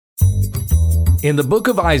In the book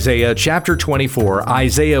of Isaiah, chapter 24,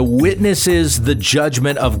 Isaiah witnesses the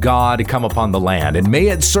judgment of God come upon the land, and may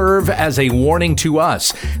it serve as a warning to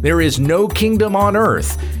us. There is no kingdom on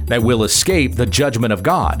earth that will escape the judgment of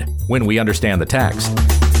God when we understand the text.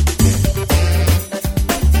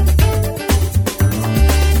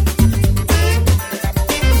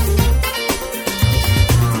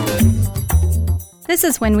 This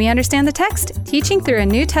is When We Understand the Text, teaching through a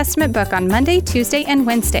New Testament book on Monday, Tuesday, and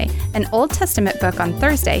Wednesday, an Old Testament book on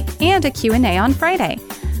Thursday, and a Q&A on Friday.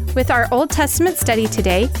 With our Old Testament study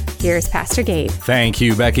today, here's Pastor Gabe. Thank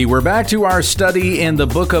you, Becky. We're back to our study in the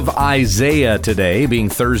book of Isaiah today. Being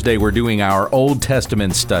Thursday, we're doing our Old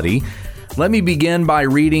Testament study. Let me begin by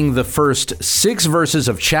reading the first 6 verses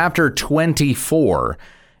of chapter 24,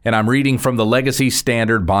 and I'm reading from the Legacy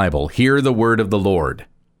Standard Bible. Hear the word of the Lord.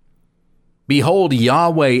 Behold,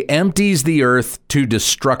 Yahweh empties the earth to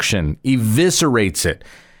destruction, eviscerates it,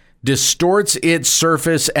 distorts its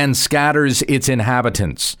surface, and scatters its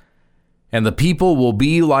inhabitants. And the people will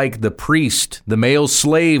be like the priest, the male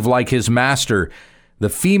slave like his master, the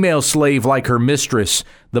female slave like her mistress,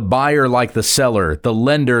 the buyer like the seller, the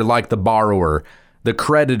lender like the borrower, the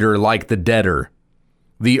creditor like the debtor.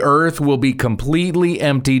 The earth will be completely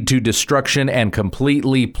emptied to destruction and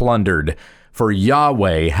completely plundered. For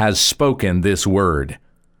Yahweh has spoken this word.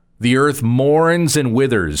 The earth mourns and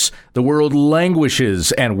withers. The world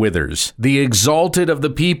languishes and withers. The exalted of the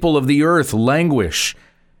people of the earth languish.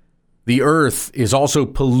 The earth is also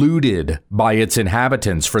polluted by its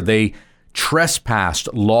inhabitants, for they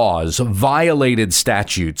trespassed laws, violated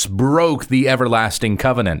statutes, broke the everlasting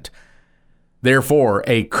covenant. Therefore,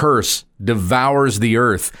 a curse devours the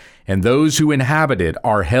earth, and those who inhabit it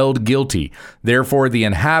are held guilty. Therefore, the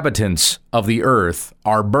inhabitants of the earth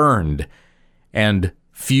are burned, and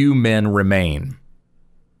few men remain.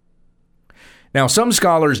 Now, some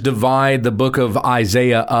scholars divide the book of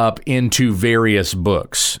Isaiah up into various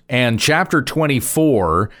books, and chapter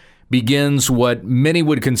 24 begins what many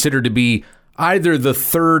would consider to be either the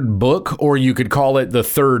third book, or you could call it the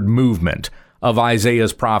third movement of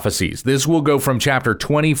Isaiah's prophecies. This will go from chapter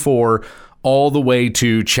 24 all the way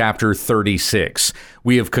to chapter 36.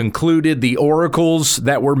 We have concluded the oracles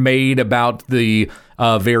that were made about the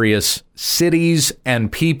various cities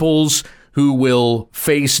and peoples who will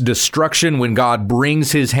face destruction when God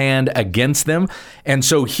brings his hand against them. And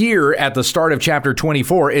so here at the start of chapter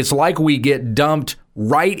 24, it's like we get dumped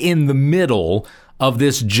right in the middle of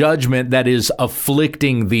this judgment that is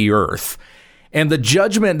afflicting the earth. And the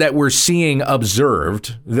judgment that we're seeing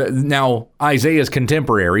observed, now Isaiah's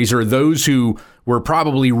contemporaries, or those who were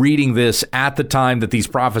probably reading this at the time that these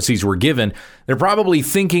prophecies were given, they're probably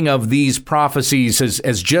thinking of these prophecies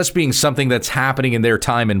as just being something that's happening in their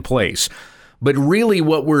time and place. But really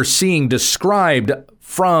what we're seeing described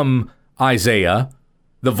from Isaiah,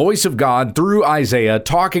 the voice of God through Isaiah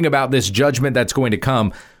talking about this judgment that's going to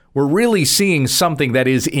come, we're really seeing something that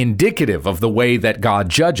is indicative of the way that God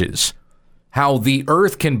judges. How the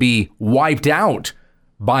earth can be wiped out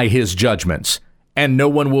by his judgments, and no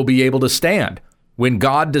one will be able to stand. When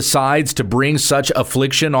God decides to bring such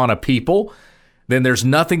affliction on a people, then there's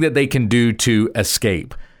nothing that they can do to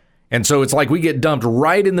escape. And so it's like we get dumped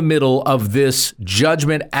right in the middle of this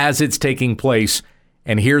judgment as it's taking place.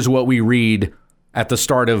 And here's what we read at the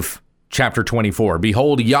start of chapter 24.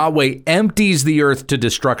 Behold, Yahweh empties the earth to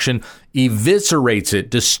destruction, eviscerates it,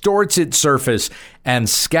 distorts its surface, and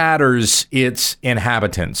scatters its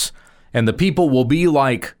inhabitants. And the people will be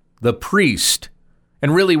like the priest.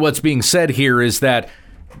 And really what's being said here is that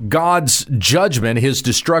God's judgment, his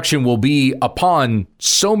destruction, will be upon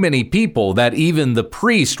so many people that even the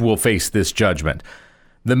priest will face this judgment.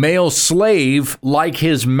 The male slave, like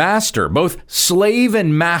his master, both slave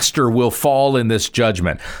and master will fall in this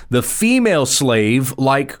judgment. The female slave,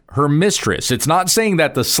 like her mistress. It's not saying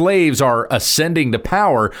that the slaves are ascending to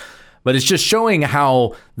power, but it's just showing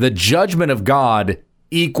how the judgment of God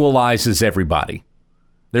equalizes everybody.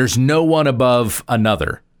 There's no one above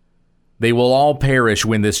another. They will all perish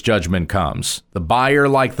when this judgment comes. The buyer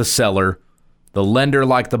like the seller, the lender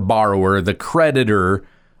like the borrower, the creditor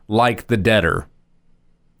like the debtor.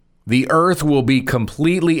 The earth will be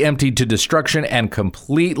completely emptied to destruction and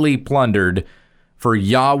completely plundered, for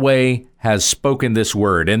Yahweh has spoken this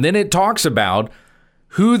word. And then it talks about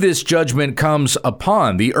who this judgment comes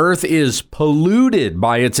upon. The earth is polluted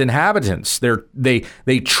by its inhabitants.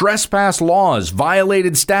 They trespassed laws,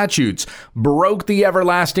 violated statutes, broke the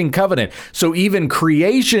everlasting covenant. So even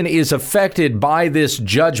creation is affected by this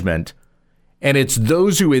judgment, and it's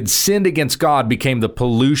those who had sinned against God became the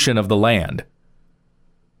pollution of the land.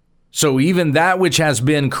 So even that which has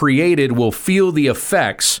been created will feel the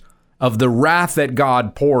effects of the wrath that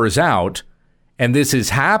God pours out. And this is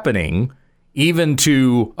happening even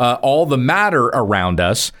to all the matter around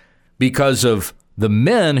us because of the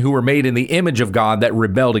men who were made in the image of God that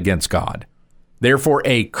rebelled against God. Therefore,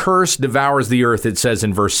 a curse devours the earth, it says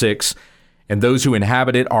in verse 6, and those who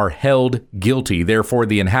inhabit it are held guilty. Therefore,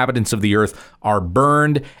 the inhabitants of the earth are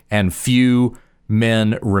burned, and few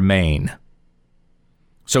men remain.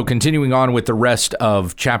 So continuing on with the rest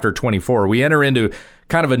of chapter 24, we enter into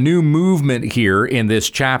kind of a new movement here in this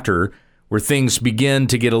chapter where things begin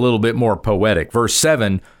to get a little bit more poetic. Verse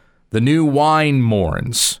 7, the new wine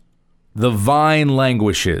mourns, the vine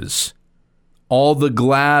languishes, all the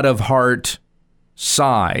glad of heart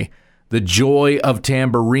sigh, the joy of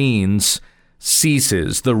tambourines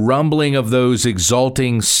ceases, the rumbling of those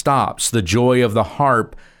exulting stops, the joy of the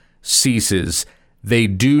harp ceases. They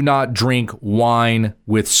do not drink wine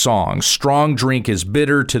with song. Strong drink is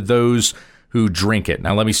bitter to those who drink it.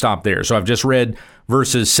 Now let me stop there. So I've just read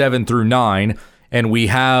verses 7 through 9, and we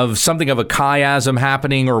have something of a chiasm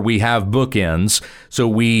happening, or we have bookends. So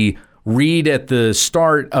we read at the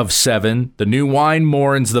start of 7, the new wine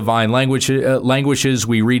mourns, the vine languishes.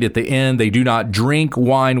 We read at the end, they do not drink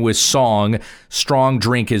wine with song. Strong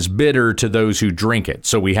drink is bitter to those who drink it.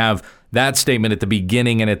 So we have that statement at the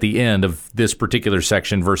beginning and at the end of this particular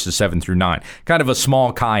section, verses 7 through 9. Kind of a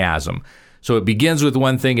small chiasm. So it begins with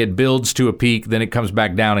one thing, it builds to a peak, then it comes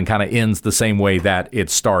back down and kind of ends the same way that it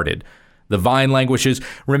started. The vine languishes.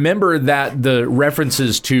 Remember that the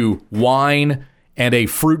references to wine and a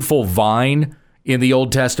fruitful vine in the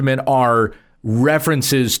Old Testament are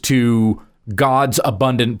references to God's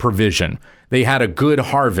abundant provision. They had a good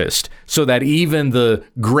harvest so that even the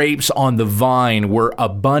grapes on the vine were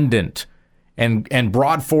abundant and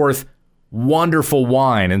brought forth wonderful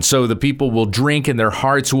wine. And so the people will drink and their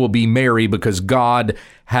hearts will be merry because God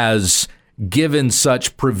has given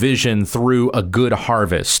such provision through a good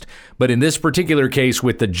harvest. But in this particular case,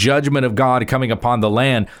 with the judgment of God coming upon the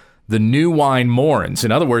land, the new wine mourns.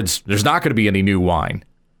 In other words, there's not going to be any new wine.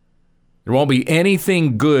 There won't be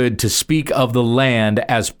anything good to speak of the land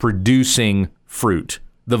as producing fruit.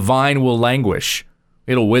 The vine will languish.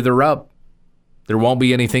 It'll wither up. There won't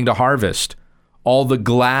be anything to harvest. All the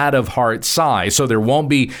glad of heart sigh. So there won't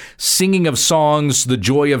be singing of songs, the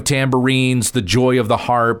joy of tambourines, the joy of the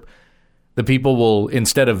harp. The people will,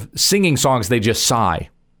 instead of singing songs, they just sigh.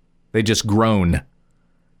 They just groan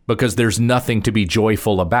because there's nothing to be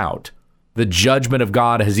joyful about. The judgment of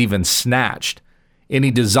God has even snatched any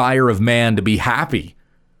desire of man to be happy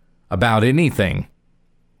about anything.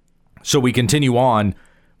 So we continue on.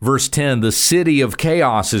 Verse 10, the city of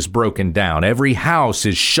chaos is broken down. Every house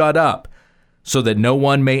is shut up so that no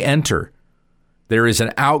one may enter. There is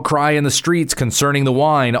an outcry in the streets concerning the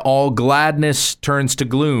wine. All gladness turns to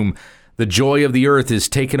gloom. The joy of the earth is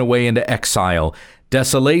taken away into exile.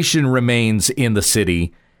 Desolation remains in the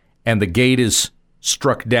city, and the gate is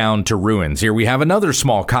struck down to ruins. Here we have another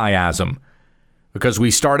small chiasm, because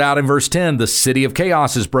we start out in verse 10, the city of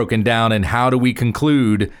chaos is broken down, and how do we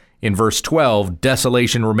conclude in verse 12?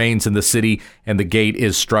 Desolation remains in the city, and the gate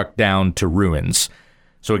is struck down to ruins.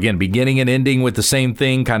 So again, beginning and ending with the same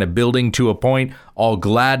thing, kind of building to a point. All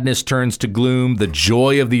gladness turns to gloom. The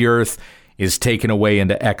joy of the earth is taken away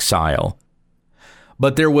into exile.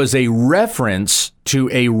 But there was a reference to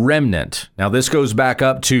a remnant. Now this goes back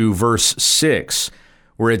up to verse 6,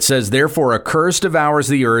 where it says, therefore a curse devours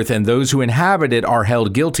the earth, and those who inhabit it are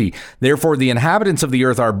held guilty. Therefore the inhabitants of the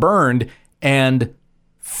earth are burned, and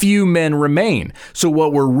few men remain. So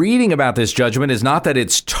what we're reading about this judgment is not that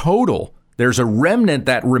it's total. There's a remnant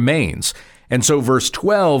that remains. And so verse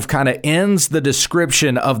 12 kind of ends the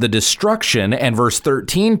description of the destruction, and verse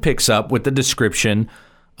 13 picks up with the description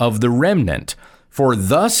of the remnant. For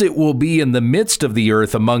thus it will be in the midst of the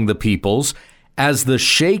earth among the peoples, as the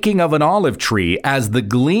shaking of an olive tree, as the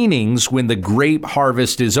gleanings when the grape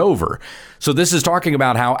harvest is over. So this is talking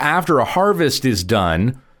about how after a harvest is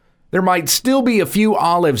done, there might still be a few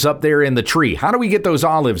olives up there in the tree. How do we get those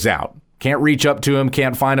olives out? Can't reach up to them,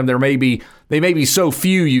 can't find them. They may be so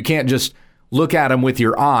few you can't just look at them with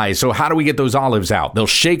your eyes. So how do we get those olives out? They'll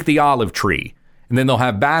shake the olive tree, and then they'll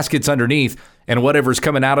have baskets underneath, and whatever's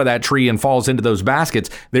coming out of that tree and falls into those baskets,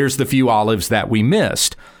 there's the few olives that we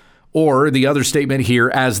missed. Or the other statement here,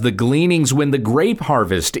 as the gleanings when the grape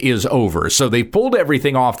harvest is over. So they pulled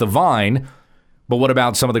everything off the vine, but what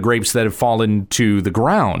about some of the grapes that have fallen to the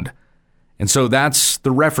ground? And so that's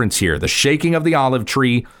the reference here, the shaking of the olive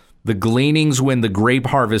tree, the gleanings when the grape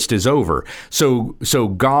harvest is over. So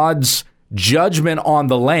God's judgment on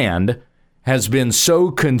the land has been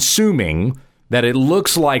so consuming that it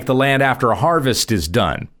looks like the land after a harvest is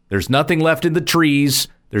done. There's nothing left in the trees.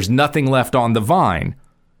 There's nothing left on the vine.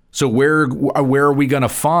 So where are we going to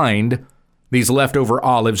find these leftover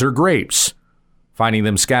olives or grapes? Finding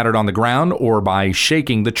them scattered on the ground or by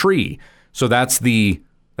shaking the tree. So that's the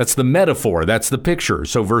metaphor. That's the picture.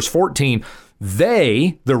 So verse 14,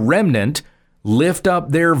 they, the remnant, lift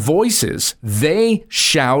up their voices. They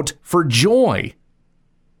shout for joy.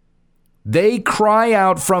 They cry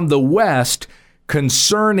out from the west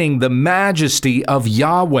concerning the majesty of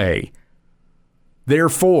Yahweh.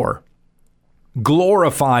 Therefore,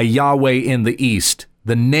 glorify Yahweh in the east,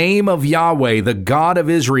 the name of Yahweh, the God of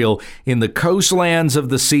Israel, in the coastlands of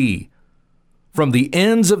the sea. From the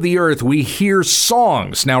ends of the earth we hear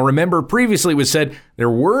songs. Now remember, previously it was said there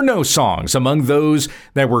were no songs among those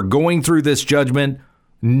that were going through this judgment,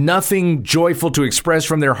 nothing joyful to express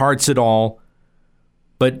from their hearts at all.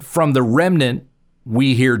 But from the remnant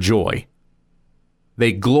we hear joy.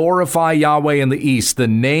 They glorify Yahweh in the east, the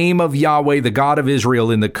name of Yahweh, the God of Israel,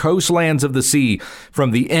 in the coastlands of the sea.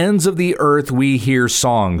 From the ends of the earth we hear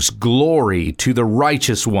songs. Glory to the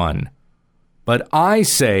righteous one. But I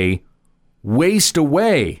say, waste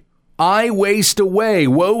away. I waste away.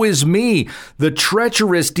 Woe is me. The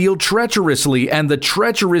treacherous deal treacherously, and the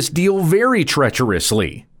treacherous deal very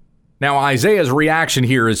treacherously. Now, Isaiah's reaction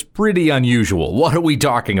here is pretty unusual. What are we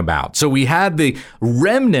talking about? So we had the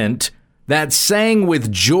remnant that sang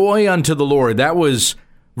with joy unto the Lord. That was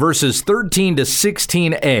verses 13 to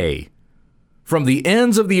 16a. From the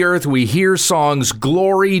ends of the earth we hear songs,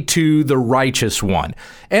 glory to the righteous one.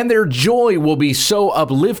 And their joy will be so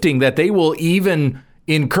uplifting that they will even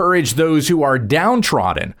encourage those who are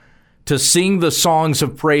downtrodden to sing the songs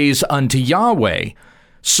of praise unto Yahweh.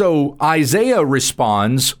 So Isaiah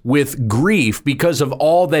responds with grief because of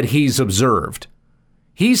all that he's observed.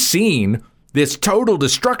 He's seen this total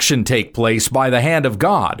destruction take place by the hand of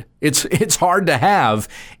God. It's hard to have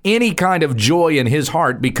any kind of joy in his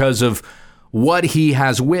heart because of what he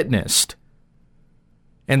has witnessed.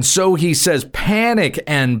 And so he says, panic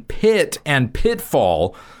and pit and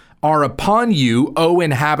pitfall are upon you, O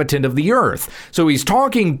inhabitant of the earth. So he's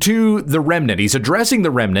talking to the remnant. He's addressing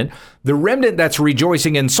the remnant that's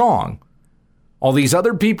rejoicing in song. All these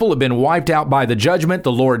other people have been wiped out by the judgment.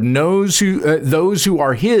 The Lord knows those who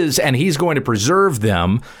are his, and he's going to preserve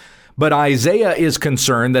them. But Isaiah is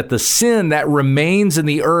concerned that the sin that remains in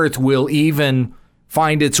the earth will even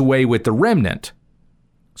find its way with the remnant.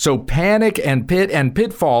 So panic and pit and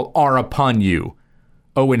pitfall are upon you,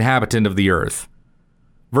 O inhabitant of the earth.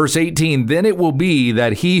 Verse 18, then it will be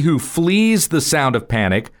that he who flees the sound of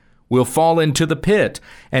panic will fall into the pit,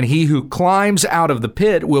 and he who climbs out of the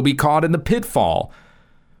pit will be caught in the pitfall.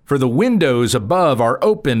 For the windows above are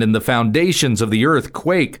opened, and the foundations of the earth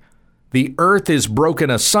quake. The earth is broken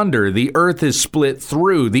asunder, the earth is split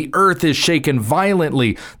through, the earth is shaken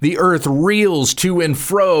violently, the earth reels to and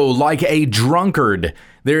fro like a drunkard.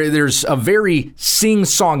 There's a very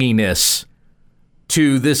sing-songiness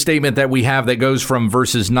to this statement that we have that goes from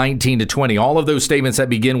verses 19 to 20. All of those statements that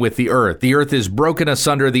begin with the earth. The earth is broken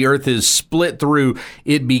asunder. The earth is split through.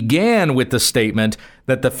 It began with the statement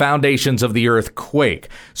that the foundations of the earth quake.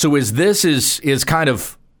 So as this is kind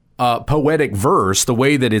of a poetic verse, the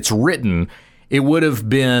way that it's written, it would have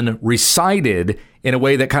been recited in a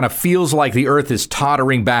way that kind of feels like the earth is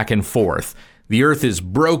tottering back and forth. The earth is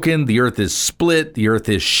broken. The earth is split. The earth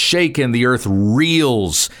is shaken. The earth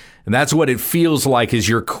reels. And that's what it feels like as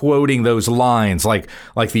you're quoting those lines, like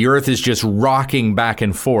the earth is just rocking back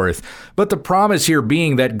and forth. But the promise here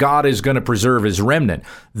being that God is going to preserve his remnant.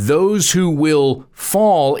 Those who will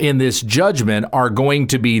fall in this judgment are going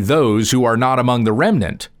to be those who are not among the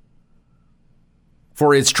remnant.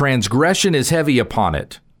 For its transgression is heavy upon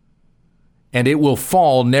it, and it will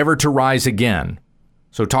fall never to rise again.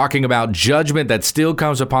 So talking about judgment that still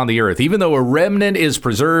comes upon the earth. Even though a remnant is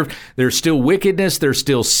preserved, there's still wickedness, there's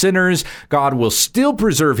still sinners. God will still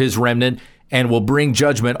preserve his remnant and will bring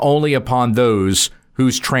judgment only upon those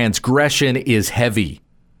whose transgression is heavy.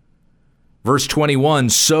 Verse 21,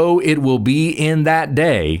 so it will be in that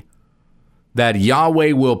day that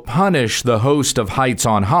Yahweh will punish the host of heights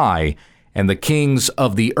on high and the kings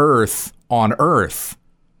of the earth on earth.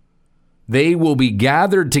 They will be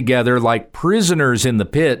gathered together like prisoners in the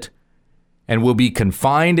pit and will be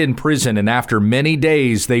confined in prison, and after many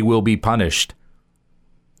days they will be punished.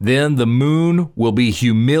 Then the moon will be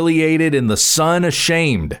humiliated and the sun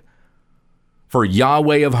ashamed. For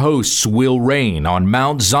Yahweh of hosts will reign on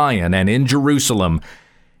Mount Zion and in Jerusalem,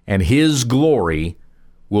 and his glory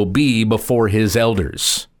will be before his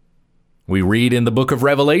elders. We read in the book of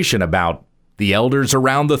Revelation about the elders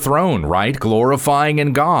around the throne, right? Glorifying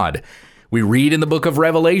in God. We read in the book of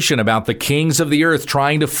Revelation about the kings of the earth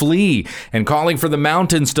trying to flee and calling for the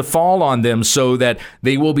mountains to fall on them so that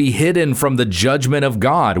they will be hidden from the judgment of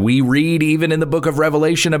God. We read even in the book of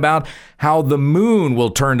Revelation about how the moon will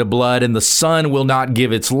turn to blood and the sun will not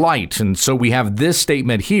give its light. And so we have this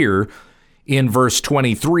statement here in verse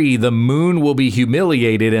 23, the moon will be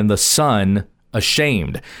humiliated and the sun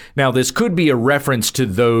ashamed. Now, this could be a reference to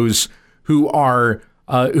those who are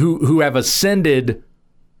who have ascended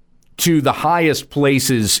to the highest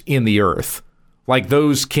places in the earth, like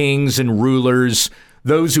those kings and rulers,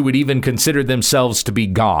 those who would even consider themselves to be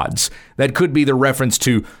gods. That could be the reference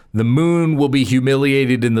to the moon will be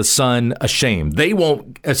humiliated and the sun ashamed. They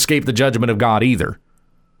won't escape the judgment of God either.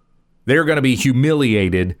 They're going to be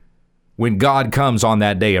humiliated when God comes on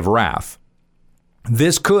that day of wrath.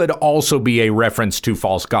 This could also be a reference to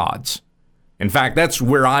false gods. In fact, that's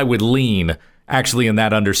where I would lean, actually, in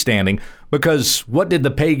that understanding, because what did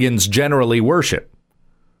the pagans generally worship?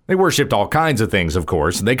 They worshipped all kinds of things, of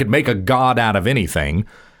course. They could make a god out of anything.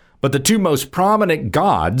 But the two most prominent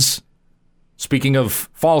gods, speaking of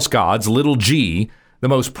false gods, little g, the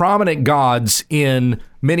most prominent gods in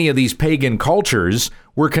many of these pagan cultures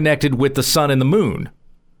were connected with the sun and the moon.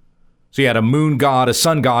 So you had a moon god, a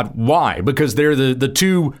sun god. Why? Because they're the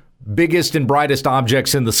two biggest and brightest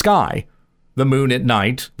objects in the sky. The moon at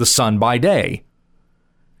night, the sun by day.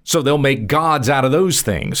 So they'll make gods out of those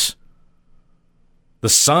things. The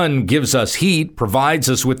sun gives us heat, provides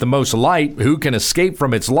us with the most light. Who can escape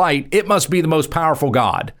from its light? It must be the most powerful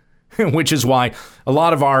god, which is why a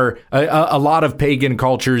lot of pagan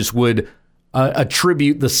cultures would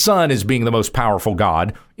attribute the sun as being the most powerful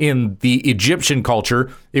god. In the Egyptian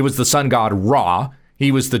culture, it was the sun god Ra.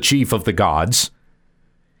 He was the chief of the gods.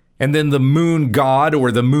 And then the moon god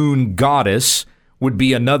or the moon goddess would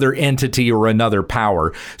be another entity or another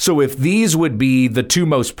power. So if these would be the two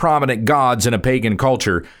most prominent gods in a pagan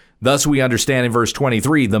culture, thus we understand in verse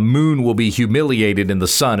 23, the moon will be humiliated and the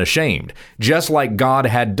sun ashamed, just like God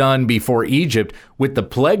had done before Egypt with the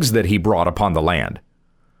plagues that he brought upon the land.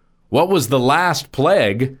 What was the last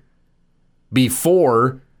plague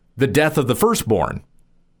before the death of the firstborn?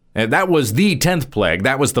 And that was the 10th plague.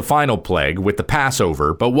 That was the final plague with the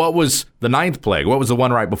Passover. But what was the 9th plague? What was the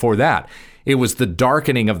one right before that? It was the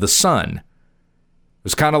darkening of the sun. It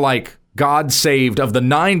was kind of like God saved, of the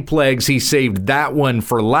 9 plagues, he saved that one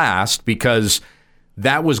for last because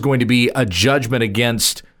that was going to be a judgment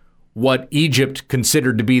against what Egypt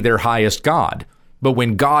considered to be their highest god. But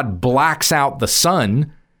when God blacks out the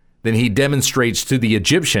sun, then he demonstrates to the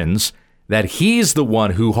Egyptians that he's the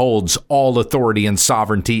one who holds all authority and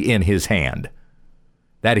sovereignty in his hand.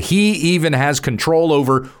 That he even has control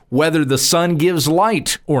over whether the sun gives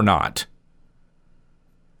light or not.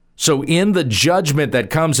 So in the judgment that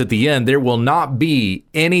comes at the end, there will not be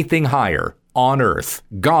anything higher on earth.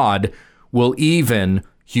 God will even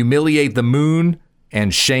humiliate the moon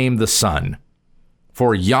and shame the sun.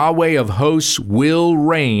 For Yahweh of hosts will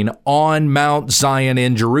reign on Mount Zion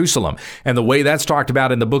in Jerusalem. And the way that's talked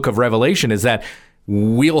about in the book of Revelation is that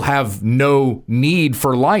we'll have no need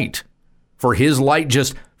for light, for his light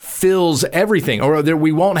just fills everything. Or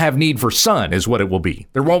we won't have need for sun is what it will be.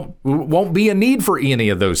 There won't be a need for any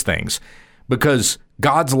of those things because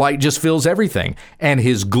God's light just fills everything. And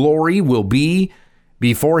his glory will be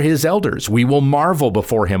before his elders. We will marvel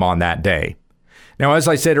before him on that day. Now, as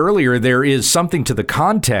I said earlier, there is something to the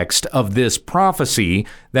context of this prophecy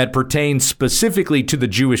that pertains specifically to the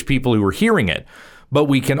Jewish people who are hearing it. But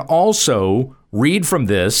we can also read from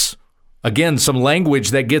this, again, some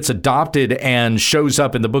language that gets adopted and shows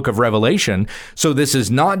up in the book of Revelation. So this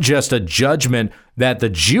is not just a judgment that the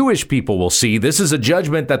Jewish people will see. This is a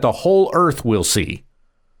judgment that the whole earth will see.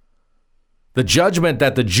 The judgment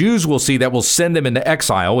that the Jews will see that will send them into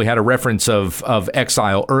exile. We had a reference of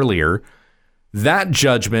exile earlier. That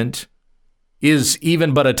judgment is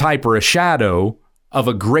even but a type or a shadow of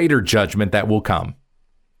a greater judgment that will come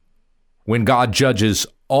when God judges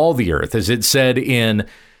all the earth. As it said in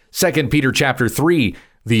 2 Peter chapter 3,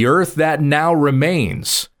 the earth that now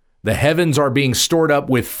remains, the heavens are being stored up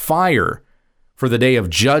with fire for the day of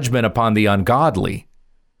judgment upon the ungodly.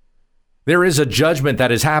 There is a judgment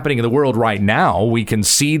that is happening in the world right now. We can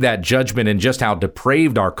see that judgment in just how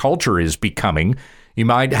depraved our culture is becoming. You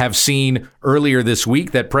might have seen earlier this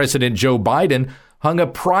week that President Joe Biden hung a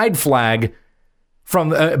pride flag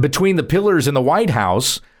from between the pillars in the White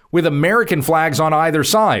House with American flags on either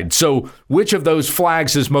side. So which of those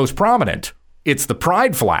flags is most prominent? It's the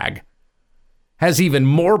pride flag. Has even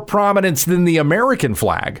more prominence than the American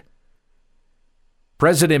flag.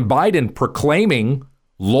 President Biden proclaiming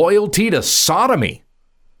loyalty to sodomy,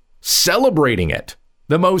 celebrating it.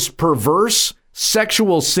 the most perverse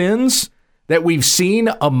sexual sins that we've seen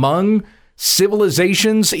among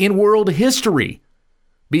civilizations in world history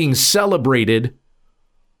being celebrated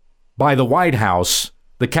by the White House,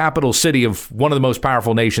 the capital city of one of the most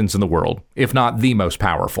powerful nations in the world, if not the most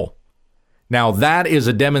powerful. Now, that is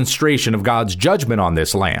a demonstration of God's judgment on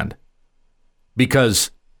this land,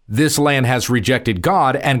 because this land has rejected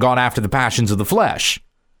God and gone after the passions of the flesh.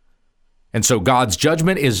 And so God's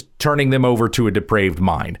judgment is turning them over to a depraved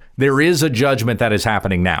mind. There is a judgment that is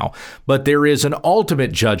happening now, but there is an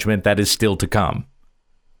ultimate judgment that is still to come.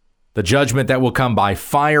 The judgment that will come by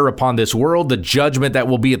fire upon this world, the judgment that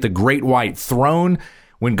will be at the great white throne,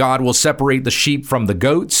 when God will separate the sheep from the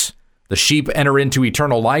goats. The sheep enter into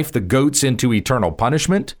eternal life, the goats into eternal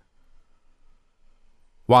punishment.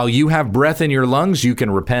 While you have breath in your lungs, you can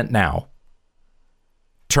repent now.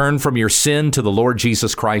 Turn from your sin to the Lord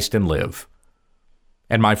Jesus Christ and live.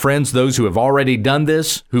 And my friends, those who have already done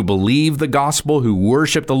this, who believe the gospel, who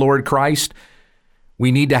worship the Lord Christ, we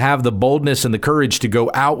need to have the boldness and the courage to go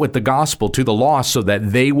out with the gospel to the lost so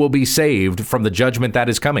that they will be saved from the judgment that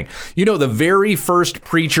is coming. You know, the very first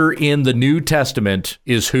preacher in the New Testament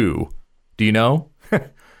is who? Do you know?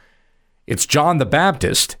 It's John the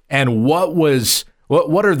Baptist. And what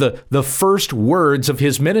are the first words of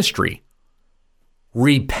his ministry?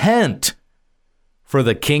 Repent, for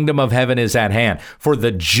the kingdom of heaven is at hand, for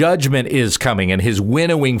the judgment is coming, and his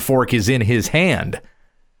winnowing fork is in his hand,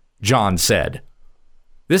 John said.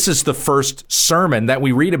 This is the first sermon that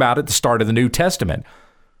we read about at the start of the New Testament.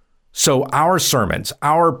 So our sermons,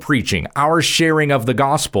 our preaching, our sharing of the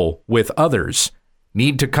gospel with others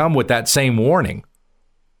need to come with that same warning.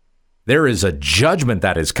 There is a judgment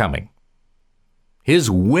that is coming. His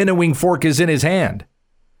winnowing fork is in his hand.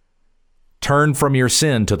 Turn from your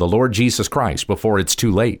sin to the Lord Jesus Christ before it's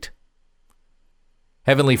too late.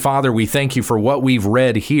 Heavenly Father, we thank you for what we've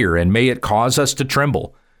read here, and may it cause us to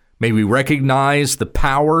tremble. May we recognize the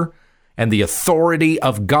power and the authority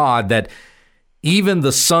of God, that even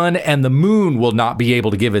the sun and the moon will not be able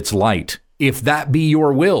to give its light, if that be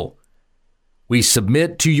your will. We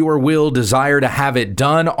submit to your will, desire to have it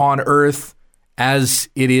done on earth as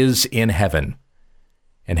it is in heaven.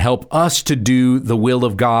 And help us to do the will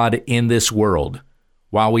of God in this world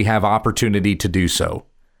while we have opportunity to do so.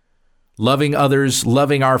 Loving others,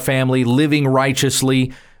 loving our family, living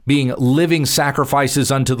righteously, being living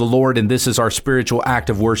sacrifices unto the Lord, and this is our spiritual act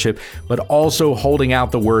of worship, but also holding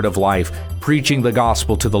out the word of life, preaching the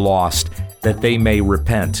gospel to the lost, that they may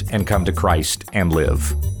repent and come to Christ and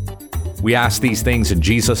live. We ask these things in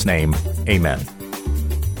Jesus' name, amen.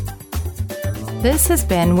 This has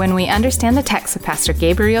been When We Understand the Text with Pastor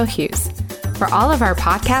Gabriel Hughes. For all of our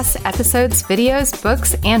podcasts, episodes, videos,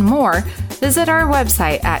 books, and more, visit our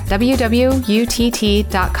website at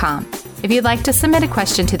WWUTT.com. If you'd like to submit a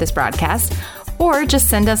question to this broadcast, or just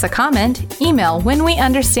send us a comment, email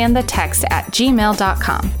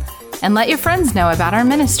whenweunderstandthetext@gmail.com. And let your friends know about our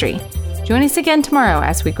ministry. Join us again tomorrow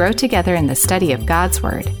as we grow together in the study of God's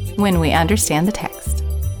Word, when we understand the text.